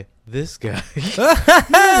This guy.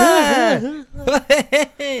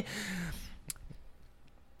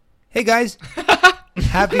 Hey guys,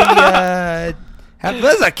 happy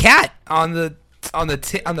there's a cat on the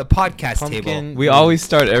podcast Pumpkin. table. We always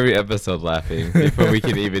start every episode laughing before we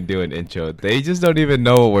can even do an intro. They just don't even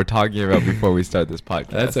know what we're talking about before we start this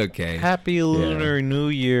podcast. That's okay. Happy Lunar New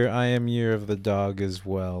Year. I am Year of the Dog as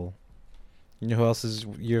well. You know who else is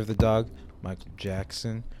Year of the Dog? Michael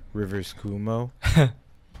Jackson, Rivers Cuomo,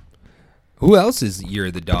 Who else is Year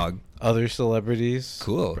of the Dog? other celebrities.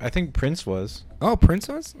 Cool. I think Prince was. Oh, Prince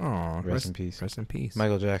was? Oh, Rest in peace. Rest in peace.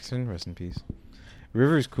 Michael Jackson, rest in peace.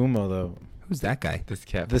 Rivers Cuomo, though, Who's that guy? This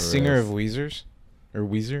cat. the singer of Perez.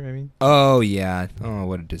 Weezer, I mean. Oh yeah. Oh,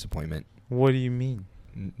 what a disappointment. What do you mean?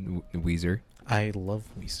 Weezer. I love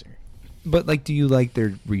Weezer. But like, do you like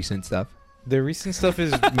their recent stuff? Their recent stuff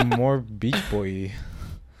is more Beach Boy.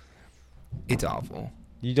 It's awful.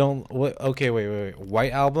 You don't what? Okay, wait.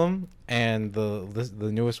 White Album and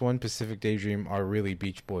the newest one, Pacific Daydream, are really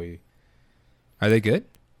Beach Boy. Are they good?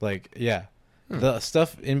 Like, yeah, Hmm. the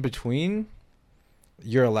stuff in between,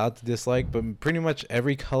 you're allowed to dislike, but pretty much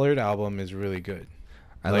every colored album is really good.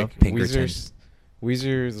 I like love Pinkerton.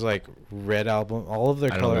 Weezer's like Red Album, all of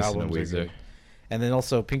their I don't color listen to albums are Weezer. good. And then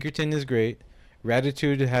also Pinkerton is great.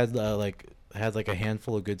 Raditude had like a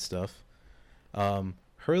handful of good stuff.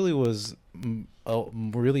 Hurley was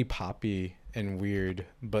really poppy and weird,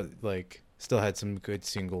 but like still had some good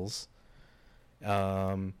singles.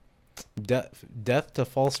 Death to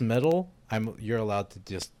False Metal, you're allowed to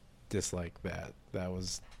just dislike that. That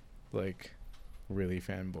was like really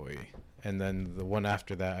fanboy. And then the one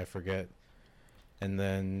after that I forget. And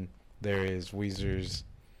then there is Weezer's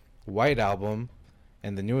White Album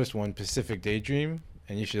and the newest one, Pacific Daydream,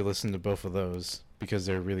 and you should listen to both of those because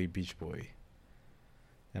they're really Beach Boy.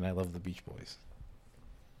 And I love the Beach Boys.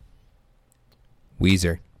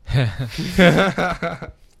 Weezer.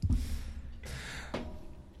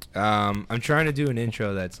 I'm trying to do an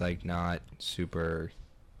intro that's like not super.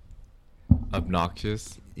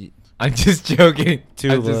 Obnoxious. I'm just joking.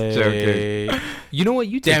 Too I'm just late. joking. You know what?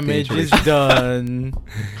 You take the Damage intro. is done.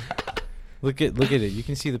 Look at it. You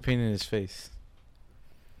can see the pain in his face.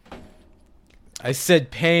 I said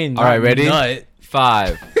pain. All right, not ready? Nut.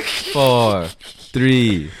 5, 4,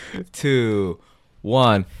 3, 2,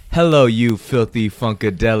 1. Hello, you filthy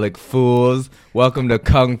funkadelic fools. Welcome to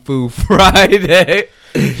Kung Fu Friday.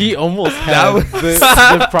 He almost That had was-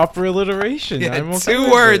 the proper alliteration. Yeah, I'm okay two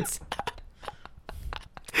with words.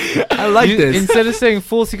 I like it. this. Instead of saying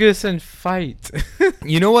fools, you could have said fight.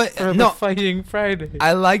 You know what? For the No, Fighting Friday.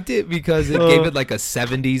 I liked it because it gave it like a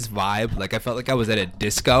 70s vibe. Like I felt like I was at a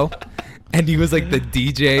disco, and he was like the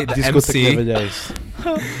DJ, the MC.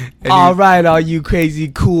 And All right, all you crazy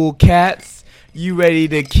cool cats. You ready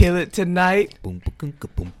to kill it tonight? Boom, boom, boom,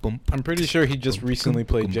 boom, boom. I'm pretty sure he just recently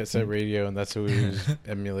played Jet Set Radio, and that's who he was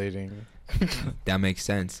emulating. That makes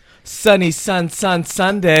sense. Sunny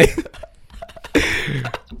Sunday.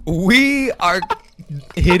 We are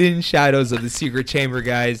Hidden Shadows of the Secret Chamber,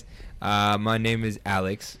 guys. My name is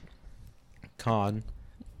Alex. Con.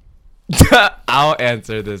 I'll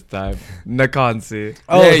answer this time. Nakansi.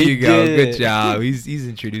 Oh, there he you go. did Good it. job. He's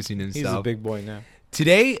introducing He's a himself. big boy now.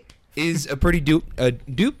 Today is a pretty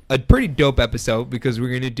dope episode because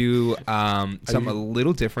we're gonna do something a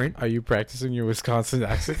little different. Are you practicing your Wisconsin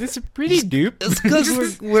accent? It's pretty dupe. It's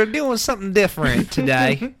because we're doing something different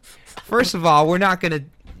today. First of all, we're not gonna,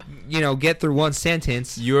 get through one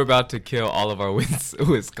sentence. You were about to kill all of our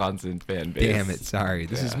Wisconsin fan base. Damn it! Sorry,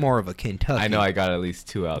 this is Yeah. more of a Kentucky. I know I got at least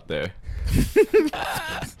 2 out there.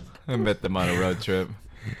 I met them on a road trip.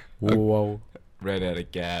 Whoa. Ran out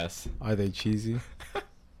of gas. Are they cheesy?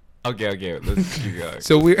 Okay, let's keep going.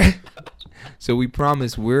 So we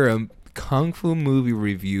promise we're a kung fu movie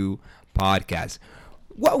review podcast.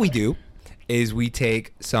 What we do is we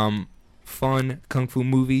take some fun kung fu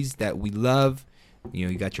movies that we love.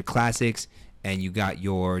 You got your classics and you got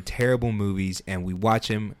your terrible movies, and we watch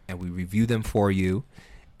them and we review them for you.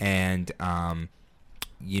 And then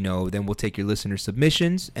we'll take your listener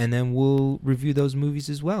submissions and then we'll review those movies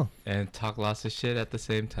as well. And talk lots of shit at the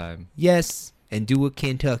same time. Yes, and do a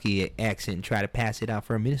Kentucky accent and try to pass it out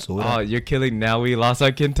for a Minnesota. Oh, you're killing. Now we lost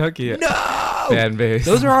our Kentucky No! fan base.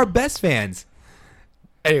 Those are our best fans.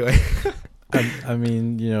 Anyway. I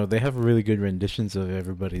mean, they have really good renditions of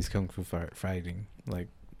everybody's kung fu fighting, like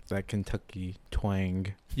that Kentucky twang.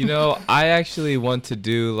 I actually want to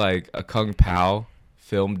do like a Kung Pao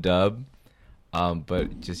film dub,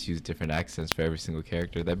 but just use different accents for every single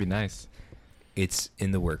character. That'd be nice. It's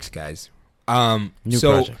in the works, guys. New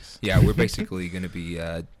projects. Yeah, we're basically going to be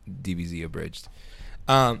DBZ abridged.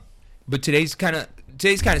 But today's kind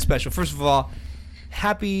of special. First of all,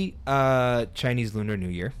 happy Chinese Lunar New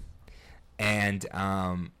Year, and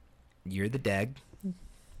you're the dag.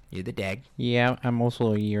 You're the dag. Yeah, I'm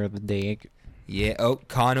also a year of the dag. Yeah. Oh,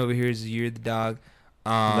 Khan over here is the year of the dog.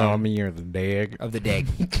 No, I'm a year of the dag. Of the dag.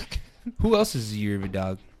 Who else is the year of a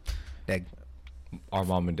dog? Dag. Our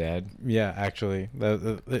mom and dad. Yeah, actually,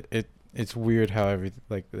 it's weird how it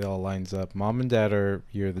all lines up. Mom and dad are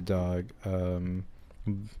year of the dog,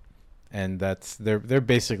 and they're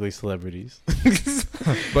basically celebrities.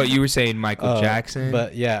 But you were saying Michael Jackson.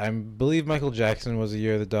 But yeah, I believe Michael Jackson was a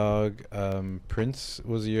year of the dog. Prince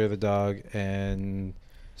was a year of the dog, and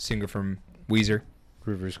singer from Weezer.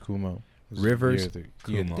 Rivers Cuomo. Rivers year of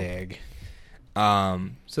Cuomo. the dag.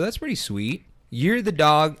 So that's pretty sweet. Year of the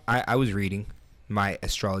dog. I was reading my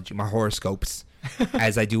astrology, my horoscopes,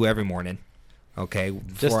 as I do every morning. Okay.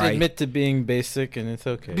 Just admit to being basic, and it's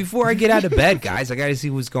okay. Before I get out of bed, guys, I gotta see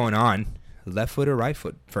what's going on. Left foot or right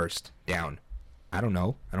foot first? Down. I don't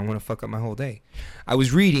know. I don't want to fuck up my whole day. I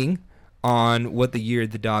was reading on what the year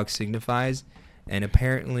of the dog signifies, and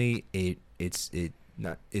apparently it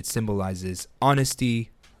symbolizes honesty,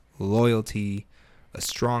 loyalty, a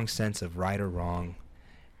strong sense of right or wrong,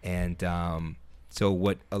 and so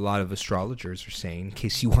what a lot of astrologers are saying, in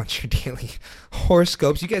case you want your daily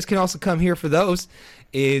horoscopes, you guys can also come here for those,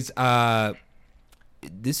 is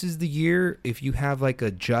this is the year if you have like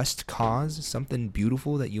a just cause, something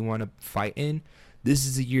beautiful that you want to fight in, this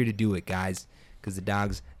is the year to do it, guys, because the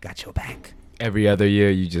dogs got your back. Every other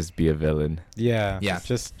year, you just be a villain. Yeah. Yeah.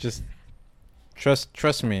 Just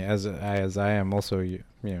trust me, as I am also, you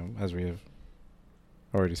know, as we have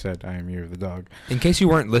already said, I am year of the dog. In case you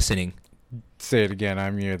weren't listening, Say it again,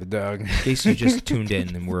 I'm year of the dog. in case you just tuned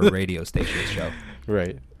in and we're a radio station show.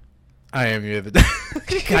 Right. I am year of the dog.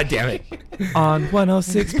 God damn it. On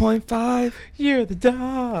 106.5. Year of the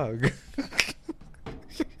dog.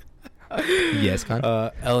 Yes, Con?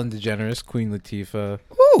 Ellen DeGeneres, Queen Latifah,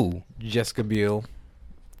 Ooh. Jessica Biel,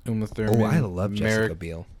 Uma Thurman. Oh, I love Jessica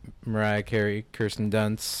Biel. Mariah Carey, Kirsten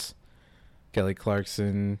Dunst, Kelly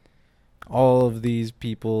Clarkson. All of these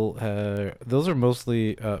people, those are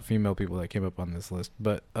mostly female people that came up on this list.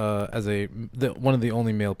 But one of the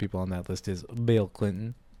only male people on that list is Bill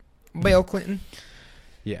Clinton. Bill Clinton.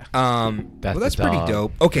 Yeah. That's the pretty dog.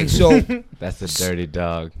 dope. Okay, so That's a dirty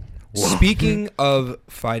dog. speaking of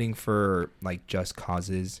fighting for like just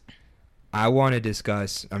causes, I want to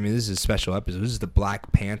discuss. I mean, this is a special episode. This is the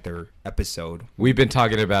Black Panther episode. We've been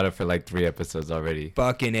talking about it for like 3 episodes already.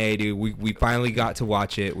 Fucking A, dude. We finally got to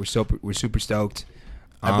watch it. We're super stoked.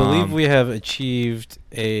 I believe we have achieved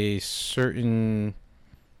a certain,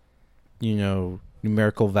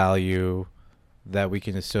 numerical value that we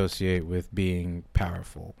can associate with being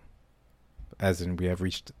powerful. As in, we have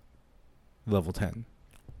reached level 10.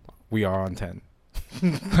 We are on 10.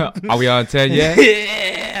 Are we on 10 yet?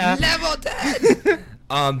 Yeah. Level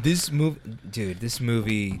 10. This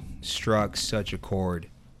movie struck such a chord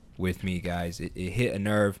with me, guys. It hit a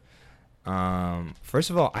nerve. First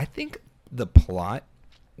of all, I think the plot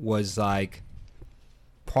was like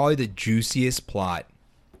probably the juiciest plot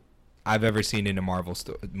I've ever seen in a Marvel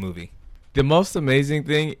movie. The most amazing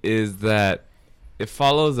thing is that it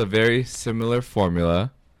follows a very similar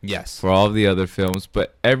formula. Yes. For all of the other films,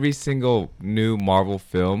 but every single new Marvel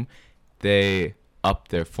film, they up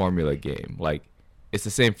their formula game. Like, it's the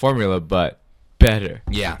same formula, but better.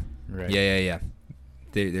 Yeah. Right. Yeah.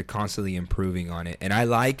 They're constantly improving on it. And I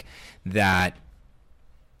like that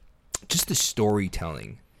just the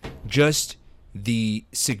storytelling, just the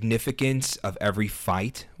significance of every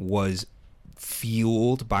fight was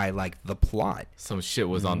fueled by, like, the plot. Some shit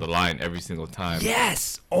was on the line every single time.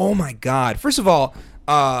 Yes. Oh, my God. First of all,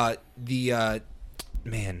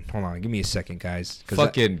 man, hold on, give me a second, guys.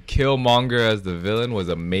 Fucking Killmonger as the villain was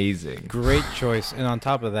amazing. Great choice. And on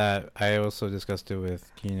top of that, I also discussed it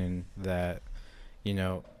with Keenan that,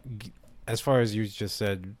 as far as you just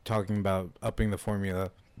said, talking about upping the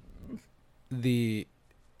formula, the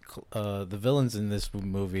villains in this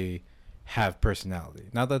movie have personality.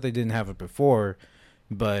 Not that they didn't have it before,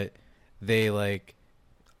 but they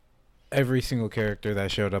every single character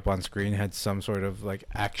that showed up on screen had some sort of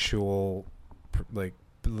actual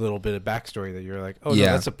little bit of backstory that you're like, oh Yeah.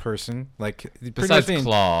 no, that's a person. Besides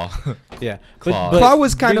Claw. Yeah, Claw. Claw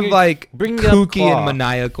was kind of bringing up kooky Claw. and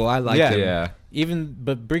maniacal. I liked him. Yeah.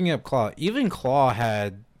 But bringing up Claw, even Claw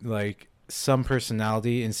had some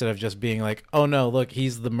personality instead of just being oh no, look,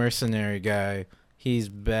 he's the mercenary guy, he's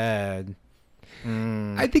bad.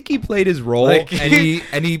 I think he played his role, and he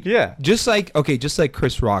yeah, just like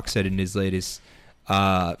Chris Rock said in his latest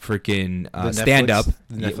freaking The stand up, Netflix-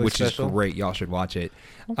 the Netflix which special? is great. Y'all should watch it.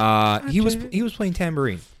 He was playing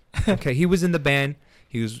tambourine. Okay, he was in the band.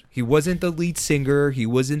 He wasn't the lead singer. He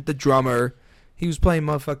wasn't the drummer. He was playing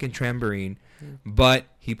motherfucking tambourine, but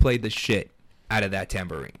he played the shit out of that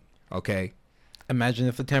tambourine. Okay. Imagine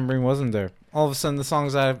if the tambourine wasn't there. All of a sudden, the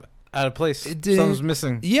song's out of place. It did- Something's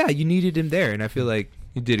missing. Yeah, you needed him there, and I feel like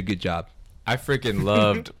he did a good job. I freaking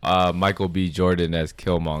loved Michael B. Jordan as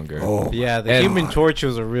Killmonger. Oh, Yeah, the And- Human Torch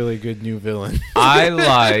was a really good new villain. I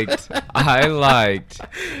liked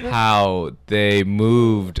how they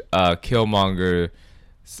moved Killmonger's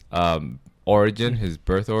origin, his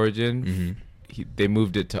birth origin. They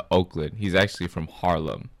moved it to Oakland. He's actually from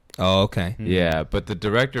Harlem. Oh, okay. Yeah, but the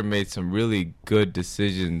director made some really good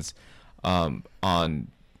decisions on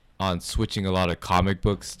switching a lot of comic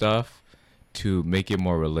book stuff to make it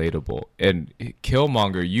more relatable. And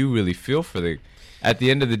Killmonger, you really feel for the. At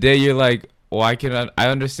the end of the day, you're like, well, I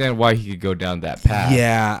understand why he could go down that path.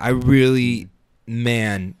 Yeah, I really,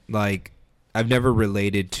 man, like I've never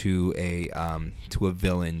related to a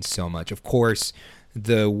villain so much. Of course,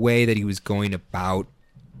 the way that he was going about,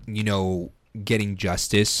 getting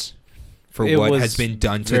justice for It what was has been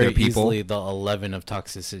done to very their people. Easily the 11 of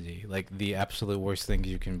toxicity, like the absolute worst things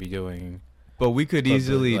you can be doing. But we could But the,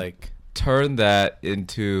 easily like turn that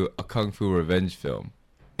into a kung fu revenge film.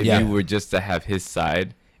 If Yeah. you were just to have his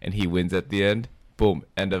side and he wins at the end, boom,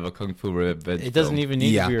 end of a kung fu revenge it doesn't film. even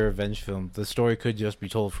need Yeah. to be a revenge film. The story could just be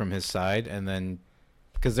told from his side, and then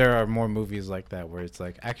because there are more movies like that where it's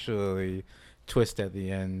like actually twist at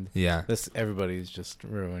the end. Yeah. This everybody's just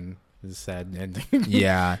ruined. This sad ending.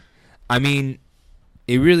 Yeah. I mean,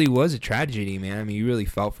 it really was a tragedy, man. I mean, you really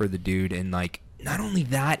felt for the dude, and like not only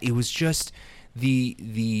that, it was just the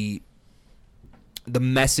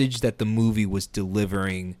message that the movie was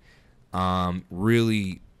delivering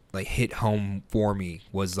really like hit home for me.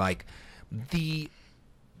 Was like the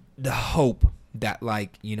hope that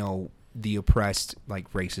like the oppressed,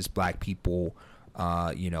 like racist black people,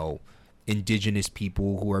 indigenous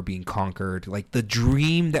people who are being conquered, like the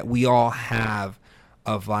dream that we all have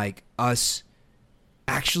of like us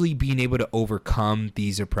actually being able to overcome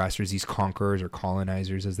these oppressors, these conquerors or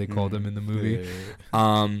colonizers as they call them in the movie.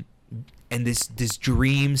 And this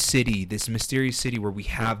dream city, this mysterious city where we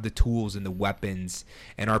have the tools and the weapons,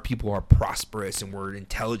 and our people are prosperous and we're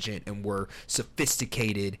intelligent and we're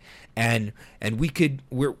sophisticated, and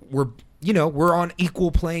we're on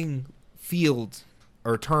equal playing field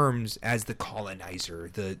or terms as the colonizer,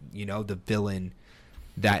 the villain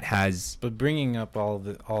that has. But bringing up all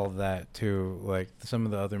of that too, like some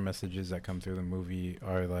of the other messages that come through the movie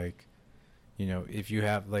are like, if you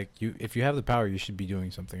have the power, you should be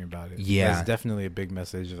doing something about it. Yeah. That's definitely a big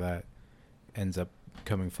message that ends up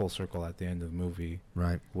coming full circle at the end of the movie.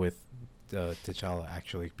 Right. With T'Challa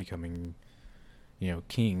actually becoming,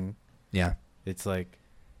 king. Yeah. It's like,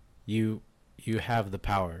 you have the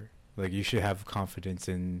power. Like you should have confidence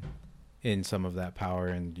in some of that power,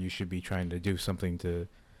 and you should be trying to do something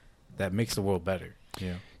that makes the world better.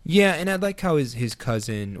 Yeah, and I like how his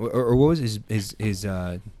cousin or what was his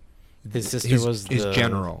sister was his the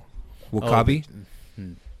general, W'Kabi.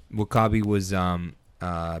 Oh, W'Kabi was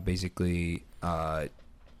basically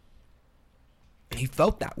he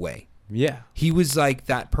felt that way. yeah. He was like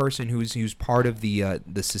that person he was part of the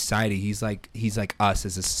society. He's like us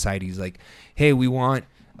as a society. He's like, hey, we want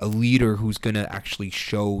a leader who's gonna actually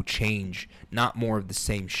show change, not more of the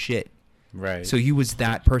same shit. Right. So he was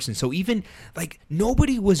that person. So even like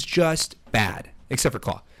nobody was just bad except for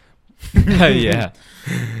Claw. Yeah.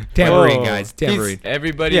 Tambourine, Whoa. guys. Tambourine.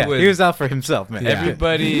 Everybody yeah, was he was out for himself, man. Yeah.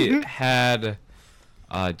 everybody had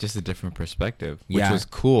just a different perspective, which Yeah. was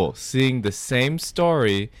cool. Seeing the same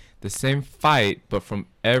story, the same fight, but from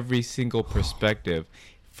every single perspective,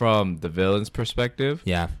 from the villain's perspective,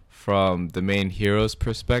 Yeah. from the main hero's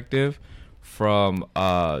perspective, from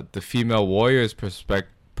the female warrior's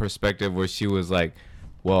perspective, where she was like,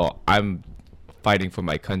 well, I'm fighting for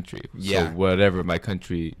my country. Yeah. So whatever my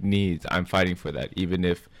country needs, I'm fighting for that, even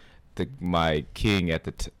if my king at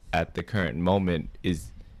the current moment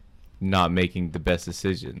is not making the best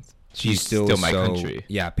decisions. She's still my so, country.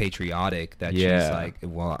 Yeah, patriotic that she's Yeah. like,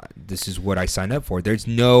 well, this is what I signed up for. There's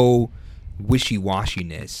no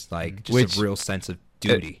wishy-washiness, like just a real sense of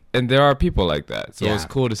duty. And there are people like that. So Yeah. it's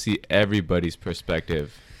cool to see everybody's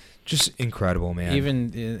perspective. Just incredible, man.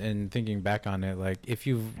 Even in thinking back on it, like if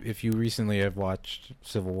you recently have watched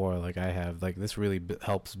Civil War, like I have, like this really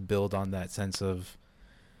helps build on that sense of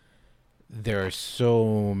there are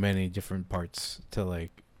so many different parts to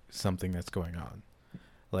like something that's going on.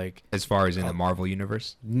 Like as far as in the Marvel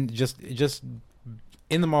universe. just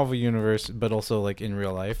in the Marvel universe, but also like in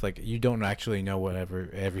real life, like you don't actually know whatever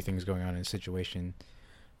everything's going on in a situation.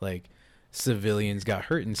 Like civilians got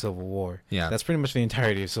hurt in Civil War. Yeah. That's pretty much the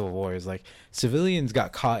entirety of Civil War. Is like civilians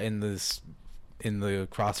got caught in the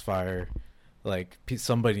crossfire. Like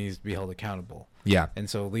somebody needs to be held accountable. Yeah. And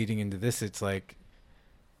so leading into this, it's like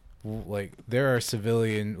there are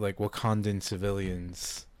civilian, like Wakandan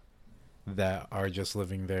civilians that are just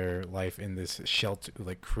living their life in this shelter,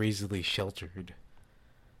 like crazily sheltered,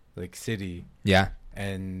 like city. Yeah.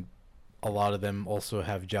 And a lot of them also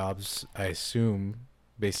have jobs, I assume,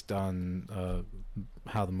 based on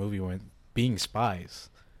how the movie went, being spies,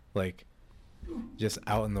 like just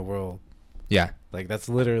out in the world. Yeah. Like that's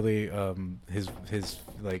literally his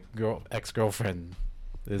like ex-girlfriend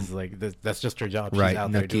is like that's just her job. She's Right,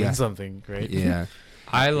 out there Nakia. doing something, right? Yeah.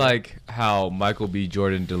 I like how Michael B.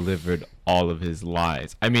 Jordan delivered all of his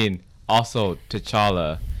lines. I mean, also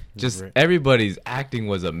T'Challa. Just Right. everybody's acting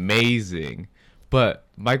was amazing, but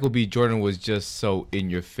Michael B. Jordan was just so in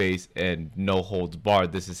your face and no holds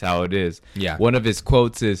barred. This is how it is. Yeah. One of his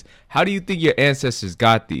quotes is, "How do you think your ancestors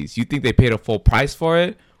got these? You think they paid a full price for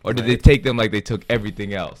it, or did they Right. take them like they took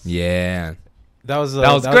everything else?" Yeah. That was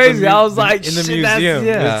crazy. the I was like, in the shit, that's- museum.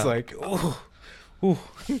 yeah. It's like, oh,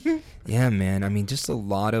 Yeah, man. I mean, just a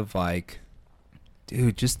lot of like,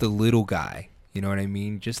 dude, just the little guy. You know what I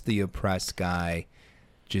mean? Just the oppressed guy,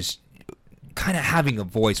 just kind of having a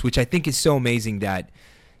voice, which I think is so amazing that,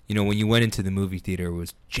 you know, when you went into the movie theater, it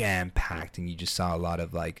was jam packed and you just saw a lot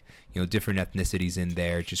of like, you know, different ethnicities in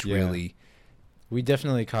there. Just Yeah. really, we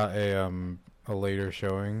definitely caught a later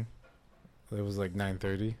showing. It was like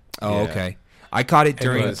 9:30. oh, Yeah. okay. I caught it It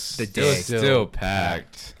during was- the it day. was Still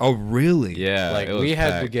packed. Oh, really? Yeah, Like it was we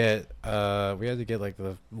had packed. to get like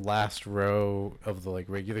the last row of the like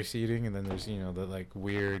regular seating, and then there's the like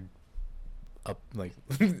weird up like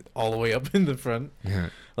all the way up in the front. Yeah.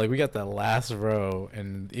 Like we got that last row,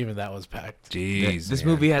 and even that was packed. Jeez. This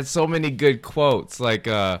man. movie had so many good quotes, like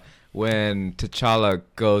when T'Challa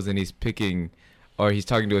goes and he's picking, or he's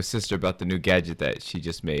talking to his sister about the new gadget that she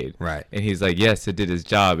just made, Right. and he's like, "Yes, it did its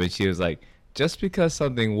job," and she was like, "Just because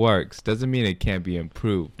something works doesn't mean it can't be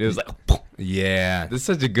improved." It was like, Yeah. this is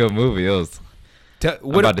such a good movie. It was.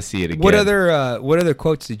 I'm about to see it again. What other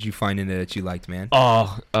quotes did you find in it that you liked, man?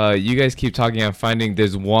 Oh, you guys keep talking. I'm finding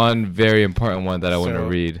there's one very important one that I want to So,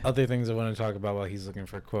 read. Other things I want to talk about while he's looking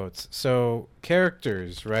for quotes. So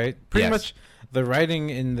characters, right? Pretty Yes. much the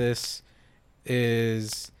writing in this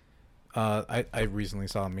is I recently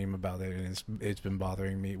saw a meme about it, and it's been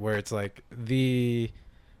bothering me, where it's like the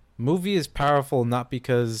movie is powerful not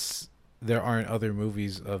because there aren't other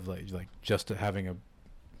movies of like just having a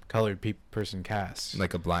colored person cast,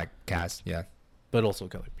 Like a black cast, yeah. but also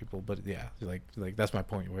colored people. But yeah, like that's my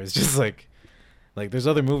point, where it's just like there's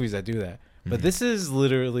other movies that do that, but Mhm. this is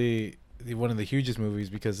literally one of the hugest movies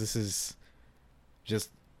because this is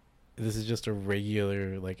just a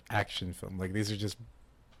regular like action film. Like these are just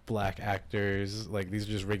black actors, like these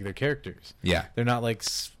are just regular characters. Yeah. They're not like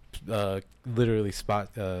literally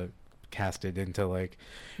casted into like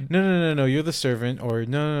no you're the servant, or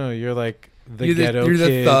no you're like the you're ghetto you're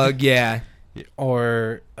kid, the thug, yeah.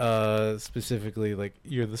 or specifically like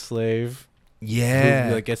you're the slave Yeah.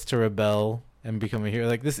 who like gets to rebel and become a hero.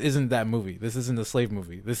 Like this isn't that movie. This isn't a slave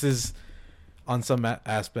movie. This is on some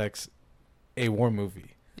aspects a war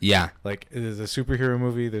movie. Yeah. Like it is a superhero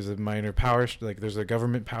movie. There's a minor power there's a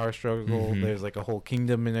government power struggle. Mhm. There's like a whole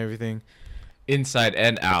kingdom and everything. Inside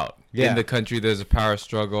and out. Yeah. In the country, there's a power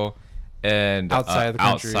struggle, and Outside the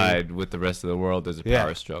country. outside with the rest of the world, there's a Yeah.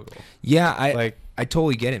 power struggle. Yeah, Like I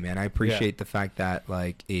totally get it, man. I appreciate the fact that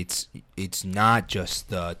like it's not just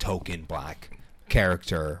the token black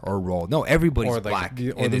character or role. No, everybody's or like black or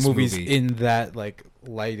in the this movies movie. in that like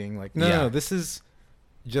lighting. Like Yeah. no, this is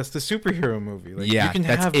just a superhero movie. Like, yeah, you can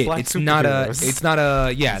that's have it. black It's not a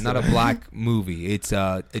superheroes. not a black movie. It's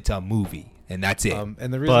a movie, and that's it.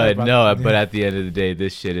 And the reason I But brought- no, but at the end of the day,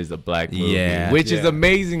 this shit is a black movie, Yeah. which is Yeah.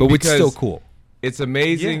 amazing. but it's because still cool. It's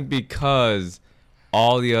amazing Yeah. because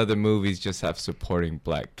all the other movies just have supporting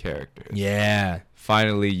black characters. Yeah,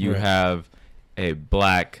 Finally, you Right. have a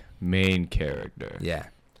black main character. yeah.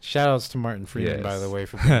 Shout outs to Martin Freeman, by Yes. the way,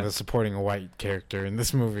 for being the supporting a white character in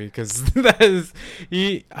this movie, because that is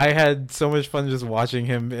I had so much fun just watching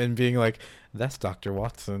him and being like, "That's Dr.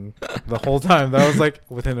 Watson," the whole time. That was like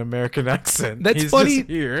with an American accent. That's He's funny. just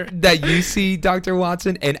here, That you see Dr.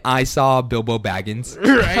 Watson and I saw Bilbo Baggins.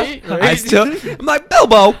 right? I still, I'm like,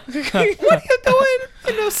 Bilbo, what are you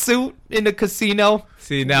doing in a suit in the casino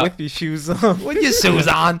See now, with your shoes on. with your shoes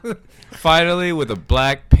on? finally, with a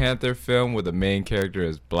Black Panther film where the main character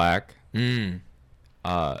is black, Mm.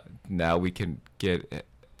 now we can get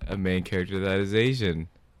a main character that is Asian.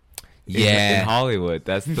 Yeah. In Hollywood,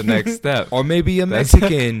 that's the next step. Or maybe a That's-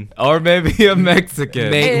 Mexican. Or maybe a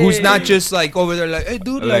Mexican, Who's not just like over there like, hey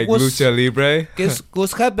dude, like what's Lucha Libre.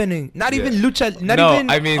 what's happening? Not Yeah. even lucha, not No, even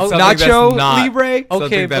I mean, Oh, something Nacho that's not, Libre. Okay,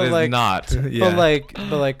 something that but is like- not. Yeah.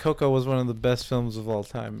 But like Coco was one of the best films of all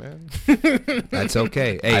time, man. That's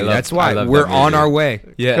okay. I Hey, love- that's I why love we're that on movie. our way.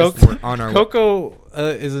 Yes. Coco- We're on our way. Coco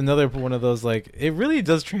is another one of those, like, it really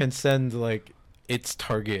does transcend like its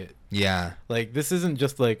target. Yeah, Like, this isn't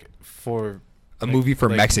just like for a like- movie for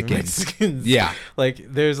like Mexicans. Yeah, Like,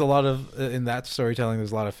 there's a lot of in that storytelling.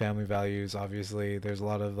 There's a lot of family values. Obviously, there's a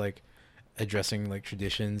lot of like addressing like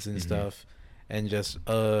traditions and Mhm. stuff, and just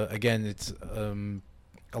again, it's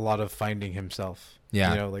a lot of finding himself.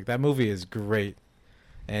 Yeah. You know, like that movie is great,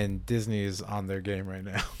 and Disney is on their game right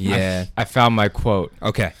now. yeah. I found my quote,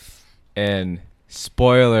 Okay. and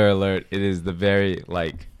spoiler alert, it is the very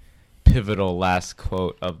like pivotal last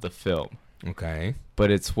quote of the film. Okay. But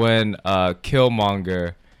it's when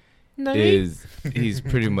Killmonger he's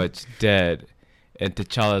pretty much dead, and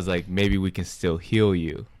T'Challa's like, maybe we can still heal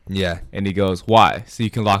you. Yeah. And he goes, why? So you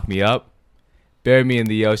can lock me up? Bury me in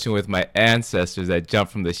the ocean with my ancestors that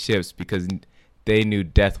jumped from the ships because they knew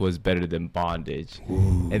death was better than bondage.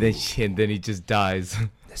 And then he just dies.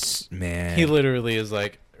 Man. He literally is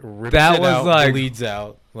like rips That it was out, like- bleeds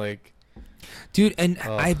out, like Dude, and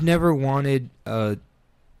Oh. I've never wanted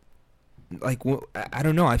like I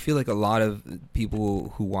don't know, I feel like a lot of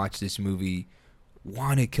people who watch this movie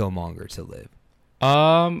wanted Killmonger to live.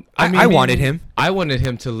 I wanted him. I wanted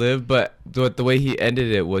him to live, but the way he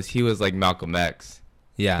ended it was he was like Malcolm X.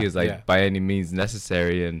 Yeah. He was like, Yeah. by any means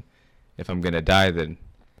necessary, and if I'm gonna die, then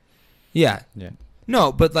Yeah. yeah.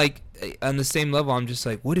 No, but like on the same level, I'm just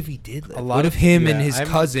like, what if he did live? A lot What of- if him and yeah, his I'm-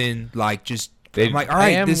 cousin like just? They- I'm like, all I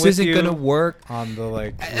right, am this with isn't you gonna work. On the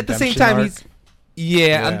like At the same redemption time, arc. he's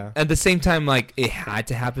yeah. Yeah. At the same time, like it had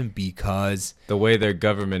to happen because the way their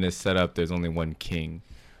government is set up, there's only one king.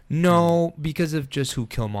 no, because of just who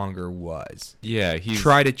Killmonger was. Yeah, he's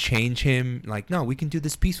Try to change him. Like, no, we can do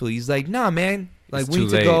this peacefully. He's like, nah, man. Like, It's we too need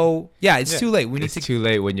to late. go. Yeah, it's Yeah. too late. We need it's to. too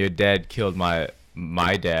late when your dad killed my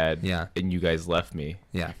dad. Yeah. And you guys left me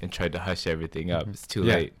Yeah, and tried to hush everything up. Mhm. It's too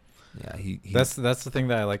Yeah. late. yeah. He That's the thing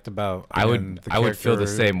that I liked about. I would- again, I would feel the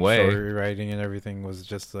character same way. Story writing and everything was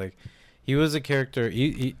just like he was a character.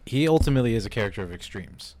 He ultimately is a character of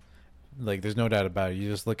extremes. Like there's no doubt about it. You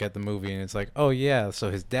just look at the movie and it's like, oh yeah,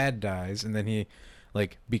 so his dad dies and then he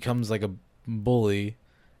like becomes like a bully,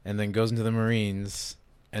 and then goes into the Marines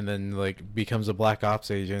and then like becomes a black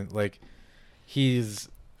ops agent. Like he's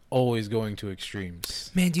always going to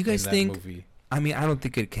extremes. man. Do you guys in that think? movie. I mean, I don't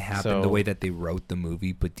think it can happen the So- way that they wrote the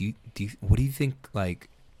movie. But what do you think? Like,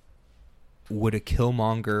 would a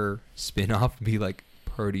Killmonger spin-off be like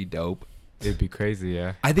pretty dope? It'd be crazy,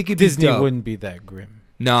 yeah. I think it'd Disney be dope. wouldn't be that grim.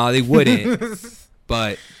 No, they wouldn't.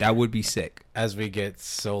 But that would be sick. As we get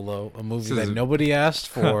Solo, a movie So that there's- nobody asked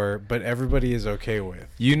for, but everybody is okay with.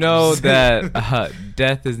 You know that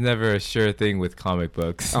death is never a sure thing with comic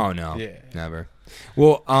books. Oh no, Yeah. never.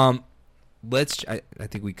 Well, let's. I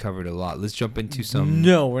think we covered a lot. Let's jump into some.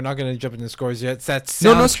 No, we're not going to jump into scores yet. It's that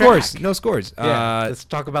soundtrack. no scores. No scores. Yeah, let's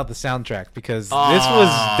talk about the soundtrack because this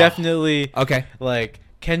was definitely Okay. like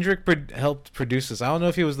Kendrick helped produce this. I don't know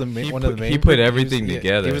if he was one of the main. He put producers. everything Yeah,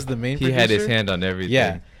 together. He was the main. He had his producer. hand on everything.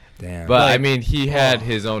 Yeah. Damn. But I Like, mean, he had oh.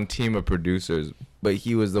 his own team of producers, but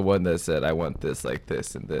he was the one that said, "I want this, like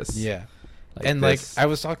this, and this." Yeah. like And this. like I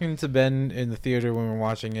was talking to Ben in the theater when we were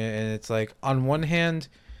watching it, and it's like on one hand,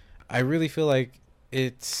 I really feel like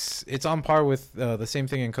it's on par with the same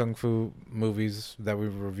thing in kung fu movies that we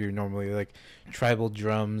review normally, like tribal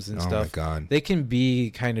drums and oh my stuff. god. They can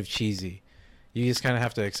be kind of cheesy. You just kind of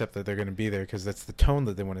have to accept that they're going to be there because that's the tone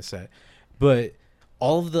that they want to set. But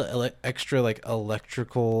all of the extra like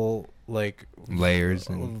electrical like Layers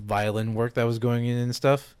and violin work that was going in and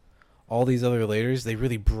stuff, all these other layers, they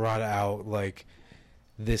really brought out like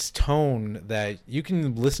this tone that you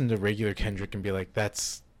can listen to regular Kendrick and be like,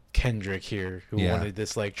 that's Kendrick here who Yeah. wanted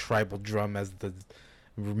this like tribal drum as the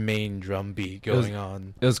main drum beat was- going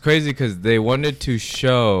on. It was crazy because they wanted to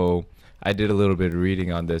show. I did a little bit of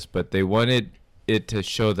reading on this, but they wanted it to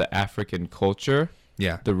show the African culture,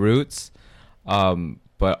 yeah. the roots,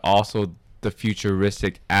 but also the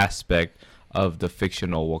futuristic aspect of the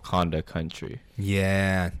fictional Wakanda country.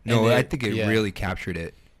 Yeah. No, And I it- think it yeah. really captured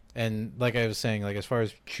it. And like I was saying, like as far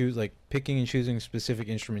as picking and choosing specific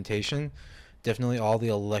instrumentation, definitely all the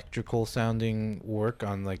electrical sounding work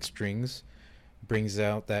on like strings brings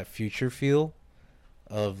out that future feel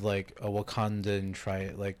of like a Wakandan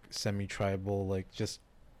semi-tribal, like just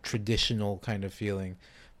traditional kind of feeling,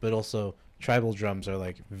 but also tribal drums are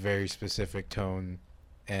like very specific tone,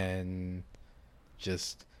 and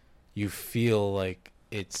just you feel like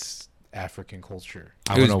it's African culture.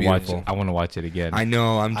 I It was want to watch beautiful. it. I want to watch it again. I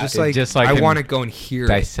know. I'm just I- like, just so I I can want to go and hear it.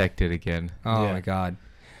 Dissect it again. Oh Yeah. my god.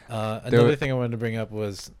 Another were- thing I wanted to bring up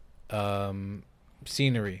was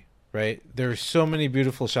scenery. Right, there are so many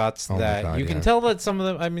beautiful shots Oh my that God, you can yeah. tell that some of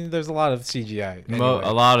them. I mean, there's a lot of CGI. Anyway.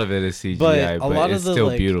 A lot of it is CGI, But but, a lot of it's the, still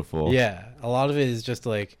like, beautiful. Yeah, a lot of it is just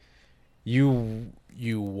like you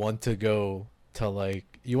want to go to, like,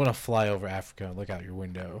 you want to fly over Africa and look out your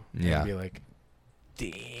window. Yeah. And be like,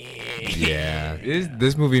 damn. Yeah.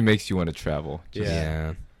 This movie makes you want to travel. Yeah.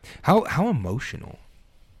 Yeah. How emotional?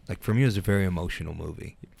 Like for me, it was a very emotional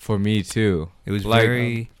movie. For me too. It was Like,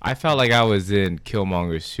 very I felt like I was in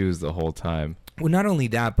Killmonger's shoes the whole time. well. Not only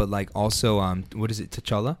that, but like also what is it?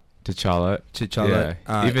 T'Challa. T'Challa. T'Challa.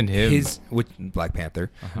 Yeah, even him. His with Black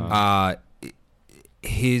Panther. Uh-huh.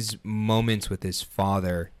 His moments with his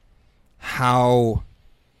father, how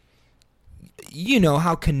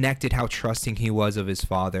how connected, how trusting he was of his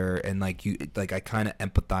father, and like I kind of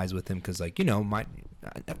empathize with him because like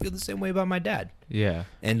I feel the same way about my dad, Yeah.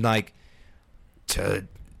 and like to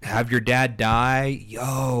have your dad die,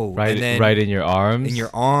 Right, and then right in your arms. in your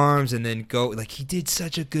arms, and then go like he did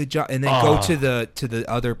such a good job, and then go to the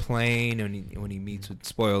other plane when he meets with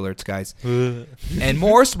spoiler alerts, guys, and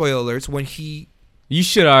more spoiler alerts when he. You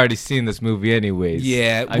should have already seen this movie anyways.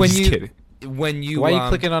 Yeah, I'm when just you kidding. when you Why are you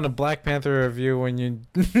clicking on a Black Panther review when you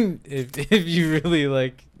if you really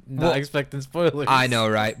like not Well, expecting spoilers? I know,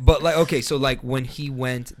 right? But like, okay, so like when he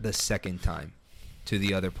went the second time to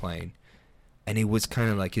the other plane, and he was kind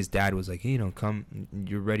of like his dad was like, come,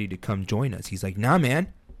 you're ready to come join us. He's like, nah,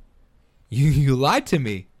 man, you lied to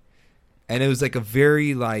me, and it was like a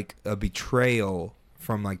very like a betrayal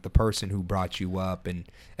from like the person who brought you up, and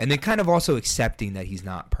then kind of also accepting that he's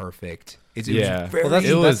not perfect. It Yeah. was very, Well, that's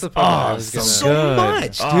It was the part that I was gonna, so good.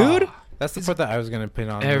 much, Oh. dude. That's the part that I was gonna pin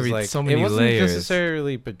on. Every- was like, so many it wasn't layers.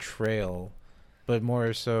 necessarily betrayal, but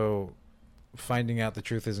more so finding out the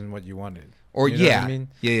truth isn't what you wanted. Or You know what I yeah, mean?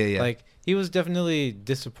 yeah. Like he was definitely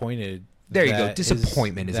disappointed. There you go. that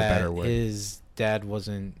Disappointment is a that better word. His dad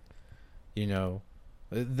wasn't,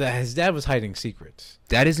 that his dad was hiding secrets.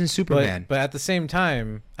 That isn't Superman. But at the same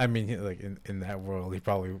time, I mean, like in that world, he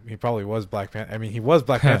probably was Black Panther. I mean, he was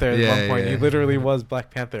Black Panther at Yeah, one point. yeah. He literally was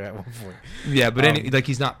Black Panther at one point. Yeah, but Um, like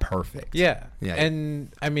he's not perfect. Yeah, Yeah.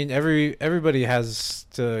 and I mean, everybody has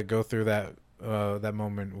to go through that that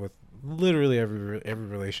moment with literally every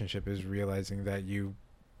relationship is realizing that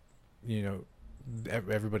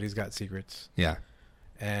everybody's got secrets, Yeah.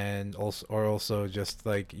 and also just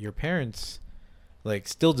like your parents, like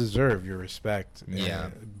still deserve your respect. Yeah.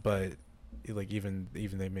 But like even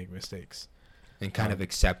they make mistakes, And kind of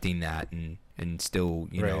accepting that and still,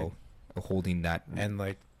 Right. holding that. and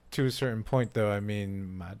like to a certain point though, I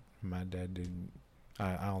mean, my dad didn't.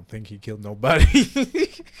 I don't think he killed nobody.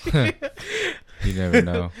 You never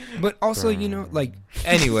know. But also, like,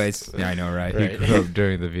 anyways. Yeah, I know, right? Right. He grew up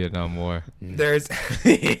during the Vietnam War. There's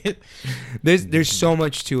so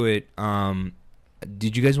much to it.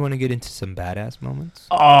 Did you guys want to get into some badass moments?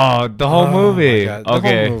 Oh, the whole Oh my movie. God, the whole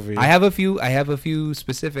Okay. movie. I have a few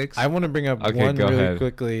specifics. I want to bring up Okay, one go really ahead.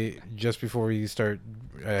 quickly just before we start.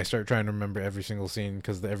 I start trying to remember every single scene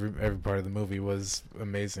because every part of the movie was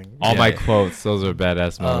amazing. All Yeah. my quotes, those are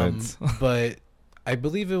badass moments. But I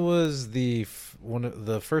believe it was one of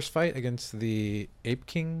the first fight against the Ape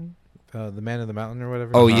King, the Man of the Mountain or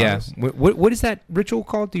whatever. Oh it yeah. was. What is that ritual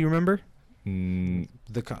called? Do you remember?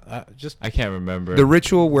 Just I can't remember. The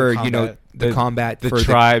ritual where combat. the combat the for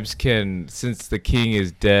tribes can, since the king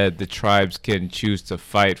is dead, the tribes can choose to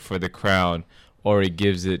fight for the crown, or he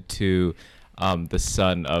gives it to the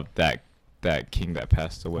son of that king that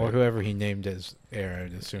passed away. or whoever he named as heir,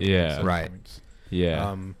 I'd assume. Yeah. at some Right. points. Yeah.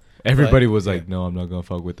 Um, Everybody but- was like, yeah. "No, I'm not gonna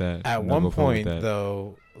fuck with that." At I'm not one gonna fuck with point, that."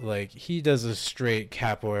 though, like he does a straight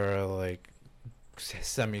capoeira, like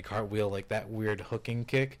semi cartwheel, like that weird hooking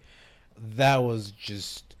kick. That was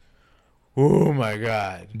just, oh my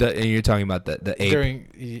god! and you're talking about the ape.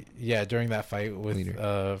 During that fight with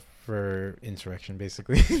Leader. For insurrection,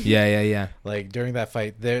 basically. Yeah. Like during that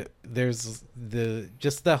fight, there's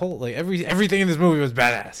just that whole like everything in this movie was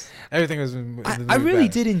badass. Everything was. In the movie I really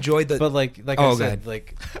badass. did enjoy the. But like Oh, I go said, ahead.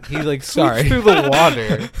 like he like Sorry. swoops through the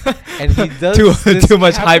water, and he does too this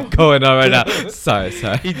much hype going on right now. Sorry.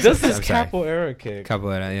 He does this I'm sorry. capoeira kick.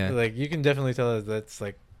 Capoeira, yeah. Like you can definitely tell that's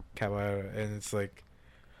like capoeira, and it's like,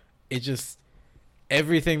 it just,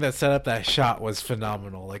 everything that set up that shot was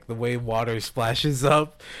phenomenal. Like the way water splashes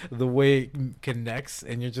up, the way it connects,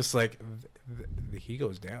 and you're just like, he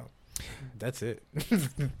goes down. That's it.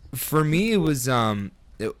 For me, it was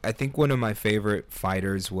I think one of my favorite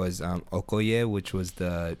fighters was Okoye, which was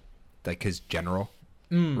his general,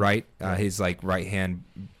 right? His like right hand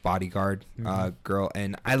bodyguard girl,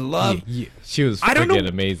 and I love. Yeah. She was I don't know- freaking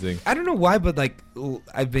amazing. I don't know why, but like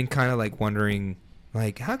I've been kind of like wondering,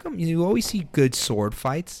 like how come you always see good sword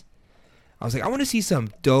fights? I was like, I want to see some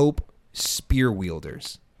dope spear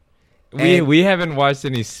wielders. And- We haven't watched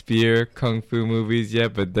any spear kung fu movies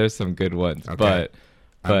yet, but there's some good ones. Okay. But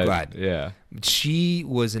I'm glad. Yeah. She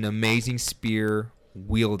was an amazing spear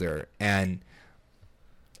wielder, and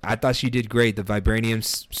I thought she did great. The vibranium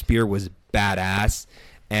spear was badass,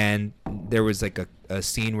 and there was like a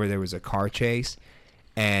scene where there was a car chase,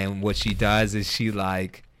 and what she does is she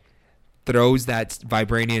like throws that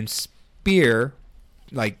vibranium spear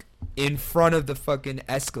like in front of the fucking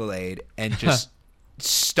Escalade and just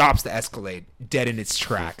stops the Escalade dead in its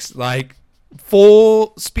tracks, like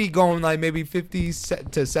full speed going like maybe 50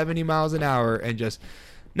 to 70 miles an hour, and just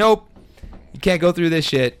nope, you can't go through this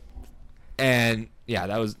shit. And yeah,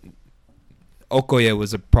 that was Okoye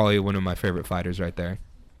was probably one of my favorite fighters right there.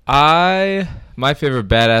 My favorite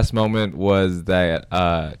badass moment was that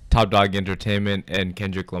Top Dog Entertainment and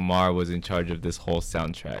Kendrick Lamar was in charge of this whole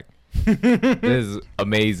soundtrack. This is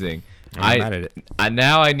amazing. I'm mad at it.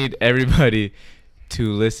 Now I need everybody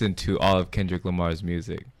to listen to all of Kendrick Lamar's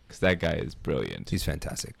music, because that guy is brilliant. He's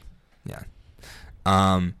fantastic. Yeah.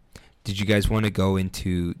 Did you guys want to go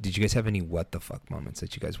into? Did you guys have any what the fuck moments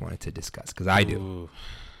that you guys wanted to discuss? Because I do. Ooh.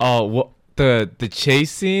 Oh, well, the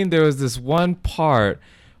chase scene. There was this one part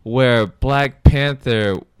where Black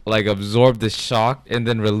Panther like absorbed the shock and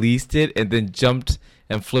then released it and then jumped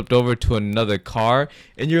and flipped over to another car,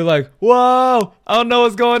 and you're like, "Whoa! I don't know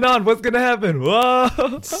what's going on. What's gonna happen? Whoa!"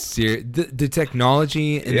 The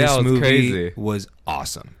technology in Yeah, this it was movie crazy. was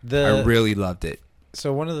awesome. The- I really loved it.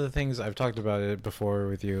 So one of the things I've talked about it before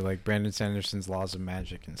with you, like Brandon Sanderson's laws of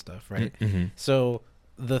magic and stuff, right? Mm-hmm. So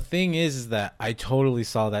the thing is that I totally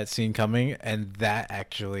saw that scene coming, and that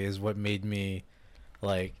actually is what made me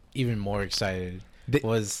like even more excited.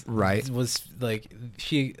 Was like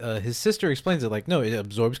his sister explains it like, no, it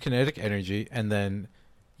absorbs kinetic energy and then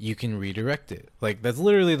you can redirect it. Like that's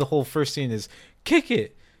literally the whole first scene is kick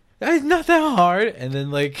it. It's not that hard, and then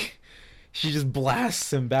like she just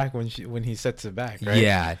blasts him back when he sets it back, right?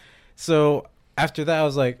 Yeah. So after that I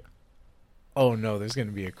was like, oh no, there's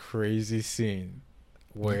gonna be a crazy scene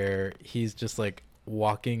where he's just like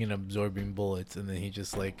walking and absorbing bullets, and then he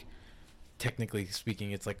just like, technically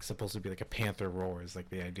speaking, it's like supposed to be like a panther roar is like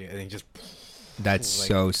the idea, and he just That's like,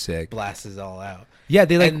 so sick. blasts it all out. Yeah,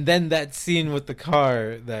 they like And then that scene with the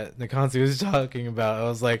car that Nakansi was talking about, I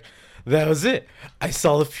was like, that was it. I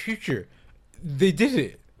saw the future. They did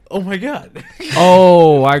it. Oh my god.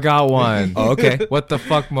 Oh, I got one. Oh, okay. What the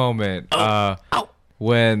fuck moment?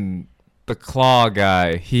 When the claw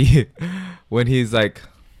guy, when he's like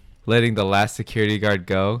letting the last security guard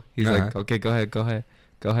go, he's like, okay, go ahead.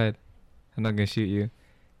 I'm not gonna shoot you.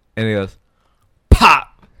 And he goes,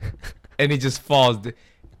 pop, and he just falls.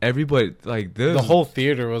 Everybody like this. The whole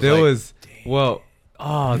theater was there like, was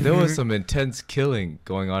there was some intense killing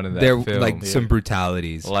going on in that there film. like some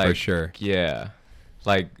brutalities for Like, sure. Yeah,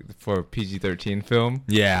 like for a PG-13 film.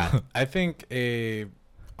 Yeah. I think in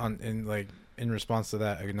response to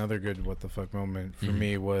that, another good what the fuck moment for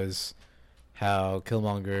me was how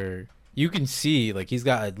Killmonger, you can see like he's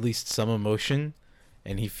got at least some emotion,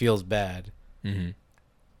 and he feels bad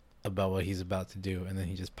about what he's about to do, and then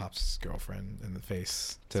he just pops his girlfriend in the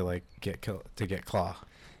face to like get Claw.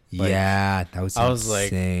 Like, yeah, that was I was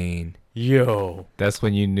like, insane. Yo, That's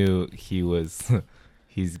when you knew he's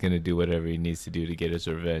gonna do whatever he needs to do to get his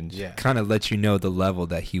revenge. yeah. Kind of let you know the level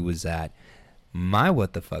that he was at. My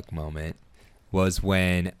what the fuck moment was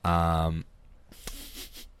when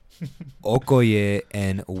Okoye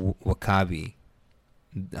and Wakabi,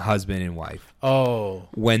 husband and wife, Oh,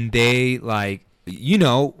 when they like,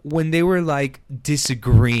 when they were like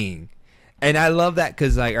disagreeing, and I love that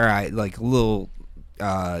because like, all right, like little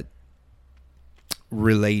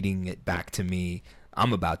relating it back to me,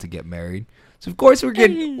 I'm about to get married, so of course we're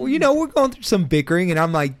getting, we're going through some bickering, and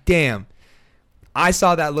I'm like, damn, I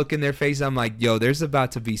saw that look in their face. I'm like, yo, there's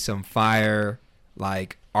about to be some fire,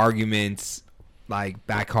 like arguments, like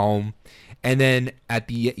back home, and then at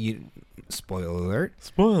the spoiler alert,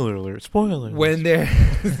 when they're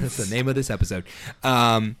that's the name of this episode,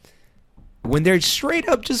 when they're straight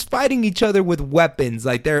up just fighting each other with weapons,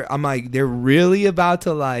 like they're really about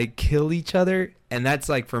to like kill each other, and that's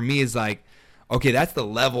like for me is like, Okay, that's the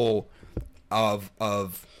level of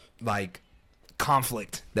like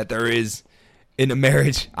conflict that there is in a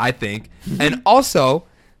marriage, I think. And also,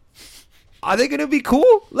 are they gonna be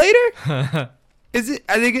cool later? Are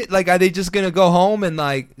they just gonna go home and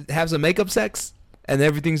like have some makeup sex and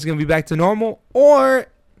everything's gonna be back to normal? Or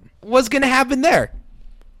what's gonna happen there?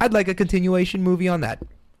 I'd like a continuation movie on that.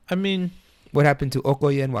 I mean, What happened to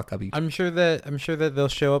Okoye and Wakabi? I'm sure that they'll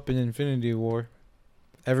show up in Infinity War.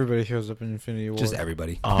 Everybody shows up in Infinity War. Just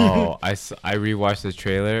everybody. Oh, I rewatched the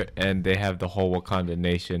trailer and they have the whole Wakanda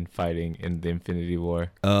nation fighting in the Infinity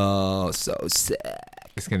War. Oh, so sad.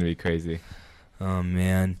 It's gonna be crazy. Oh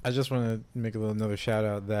man. I just want to make another shout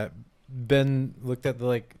out that Ben looked at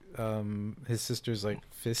the his sister's like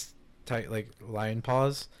fist tight like lion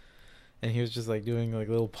paws, and he was just like doing like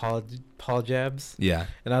little paw jabs, Yeah.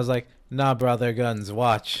 and I was like, nah, bro, they're guns.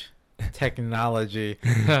 Watch technology.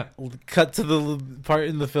 Cut to the part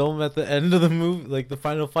in the film at the end of the movie, like the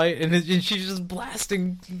final fight, and she's just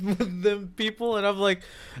blasting them people, and I'm like,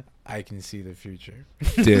 I can see the future,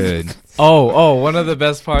 Dude. Oh, one of the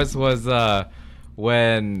best parts was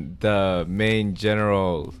when the main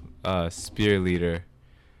general spear leader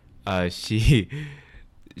she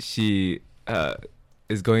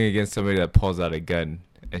is going against somebody that pulls out a gun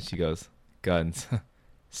and she goes, guns.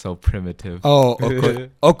 So primitive. Oh,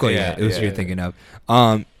 Okoye. Yeah, It was yeah. you're thinking of.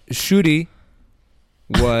 Shuri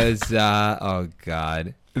was oh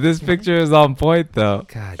god. This picture is on point though.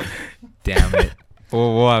 God damn it.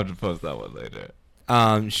 We'll have to post that one later.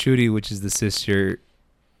 Shuri, which is the sister,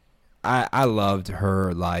 I loved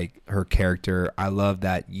her, like her character. I love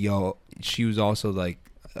that she was also like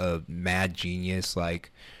a mad genius,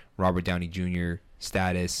 like Robert Downey Jr.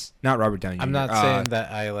 status. Not Robert Downey Jr. I'm not saying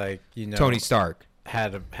that I Tony Stark.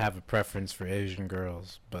 have a preference for Asian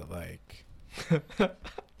girls, but like This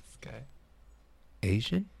guy.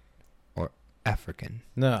 Asian or African?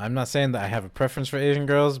 no, I'm not saying that I have a preference for Asian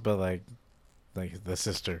girls, but like the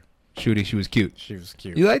sister, Shuri, she was cute. she was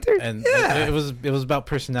cute. You liked her? And yeah. it was about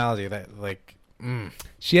personality, that like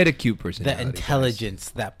She had a cute personality. that intelligence,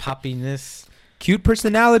 that poppiness. Cute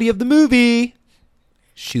personality of the movie.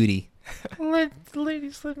 Shuri.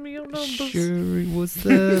 Ladies, let me know. Shuri was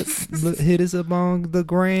the hit us up on the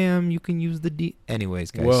gram. You can use the D.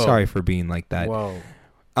 Anyways, guys, Whoa. sorry for being like that. Whoa.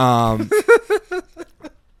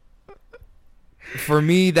 For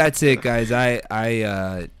me, that's it, guys. I've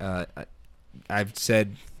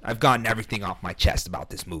gotten everything off my chest about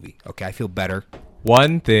this movie. Okay, I feel better.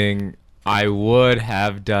 One thing I would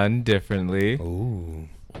have done differently Ooh.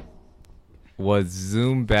 was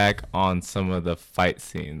zoom back on some of the fight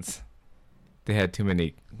scenes. They had too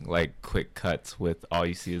many like quick cuts with all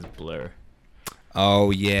you see is blur.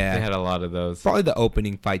 Oh They yeah. had a lot of those. Probably the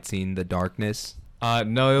opening fight scene, the darkness.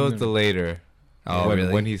 No, it was the later. Oh when,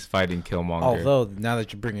 really? when he's fighting Killmonger. Although now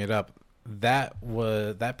that you bring it up, that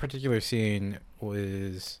particular scene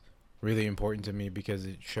was really important to me because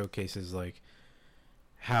it showcases like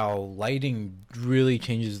how lighting really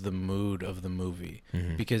changes the mood of the movie.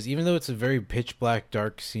 Mhm. Because even though it's a very pitch black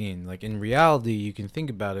dark scene, like in reality you can think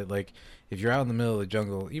about it, like if you're out in the middle of the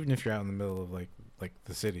jungle, even if you're out in the middle of like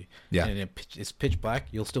the city, Yeah. and it's pitch black,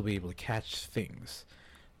 you'll still be able to catch things.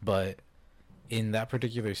 But in that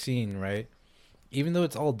particular scene, right, even though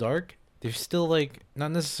it's all dark, there's still like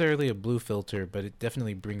not necessarily a blue filter, but it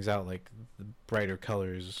definitely brings out like the brighter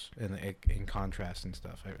colors and in contrast and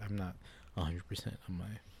stuff. I'm not 100% on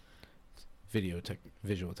my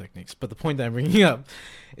visual techniques, but the point that I'm bringing up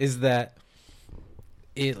is that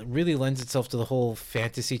it really lends itself to the whole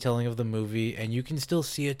fantasy telling of the movie, and you can still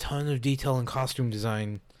see a ton of detail and costume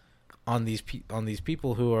design on these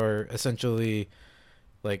people who are essentially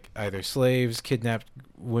like either slaves, kidnapped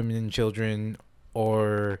women and children,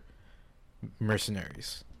 or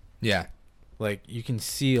mercenaries. Yeah. Like you can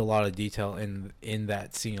see a lot of detail in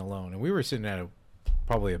that scene alone, and we were sitting at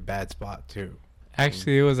probably a bad spot too.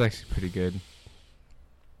 Actually, it was actually pretty good.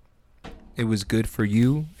 It was good for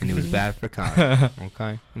you, and it was bad for Kyle.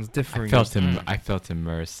 Okay, it was different. I felt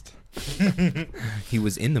immersed. He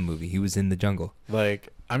was in the movie. He was in the jungle. Like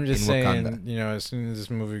I'm just In saying, Wakanda. as soon as this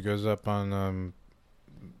movie goes up on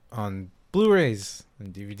Blu-rays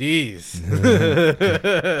and DVDs,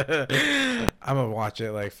 I'm gonna watch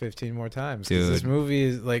it like 15 more times. 'Cause this Dude. movie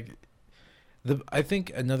is like I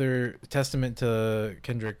think another testament to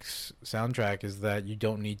Kendrick's soundtrack is that you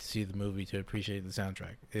don't need to see the movie to appreciate the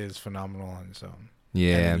soundtrack. It is phenomenal on its own. And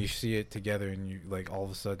Yeah. then you see it together, and you like all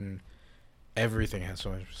of a sudden, everything has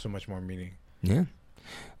so much more meaning. Yeah.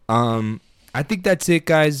 I think that's it,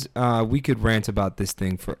 guys. We could rant about this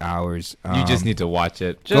thing for hours. You just need to watch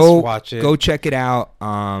it. Just Go- watch it. go check it out.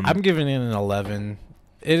 I'm giving it an 11.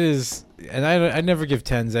 It is, and I never give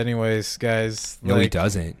 10s anyways, guys. No, he Like,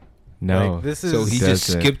 doesn't. No. like, this is So he just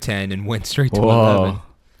doesn't. skipped 10 and went straight to Whoa. 11.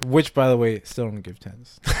 which, by the way, still don't give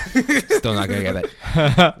 10s. Still not gonna give it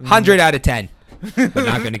 100 out of 10, but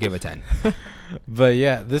not gonna give a 10. But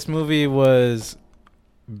yeah, this movie was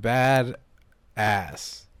bad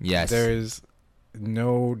ass. Yes. There's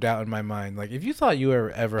no doubt in my mind. Like, if you thought you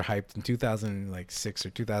were ever hyped in 2006 or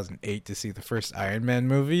 2008 to see the first Iron Man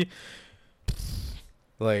movie,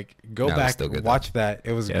 like, go No, it was back still and good, watch that.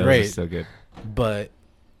 It was Yeah, great. It was so good. But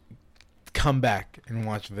come back and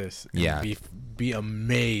watch this. And Yeah. Be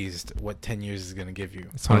amazed what 10 years is gonna give you.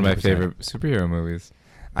 It's one of my 100%. favorite superhero movies.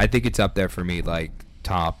 I think it's up there for me, like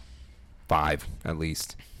top 5 at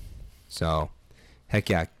least. So, heck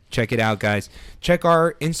yeah, check it out, guys. Check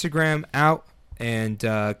our Instagram out and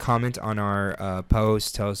comment on our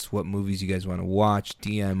post. Tell us what movies you guys want to watch.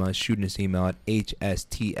 DM us, shoot us an email at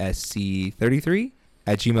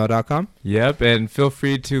hstsc33@gmail.com. Yep, and feel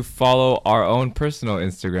free to follow our own personal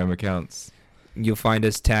Instagram accounts. You'll find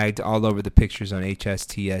us tagged all over the pictures on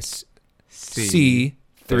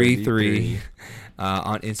hstsc33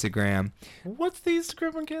 on Instagram. What's the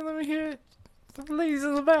Instagram again? Let me hear it. The ladies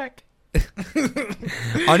in the back.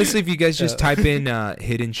 Honestly, if you guys just type in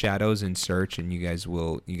Hidden Shadows and search, and you guys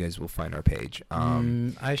will find our page.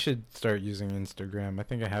 I should start using Instagram. I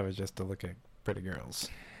think I have it just to look at pretty girls.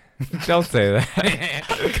 Don't say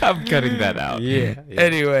that. I'm cutting that out. Yeah.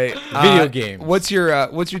 Anyway, Video games. What's your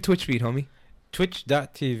Twitch feed, homie?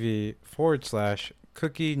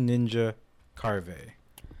 Twitch.tv/Cookie Ninja Carve.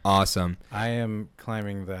 Awesome, I am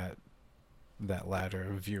climbing that ladder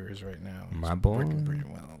of viewers right now. my It's boy. working pretty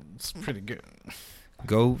well. It's pretty good.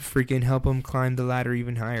 Go freaking help him climb the ladder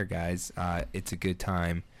even higher, guys. It's a good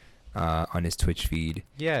time on his Twitch feed.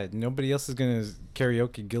 Yeah, nobody else is gonna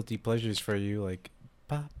karaoke guilty pleasures for you like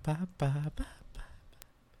ba ba ba ba.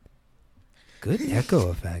 Good echo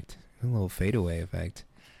effect, a little fadeaway effect.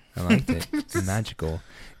 I liked it. Magical,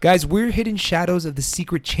 guys. We're Hidden Shadows of the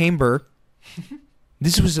Secret Chamber.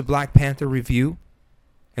 This was a Black Panther review,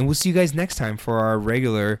 and we'll see you guys next time for our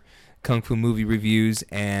regular Kung Fu movie reviews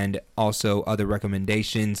and also other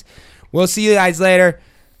recommendations. We'll see you guys later.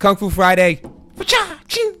 Kung Fu Friday.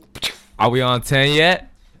 Are we on 10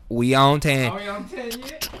 yet? We on 10. we on 10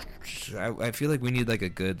 yet? I feel like we need like a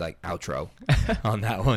good like outro on that one.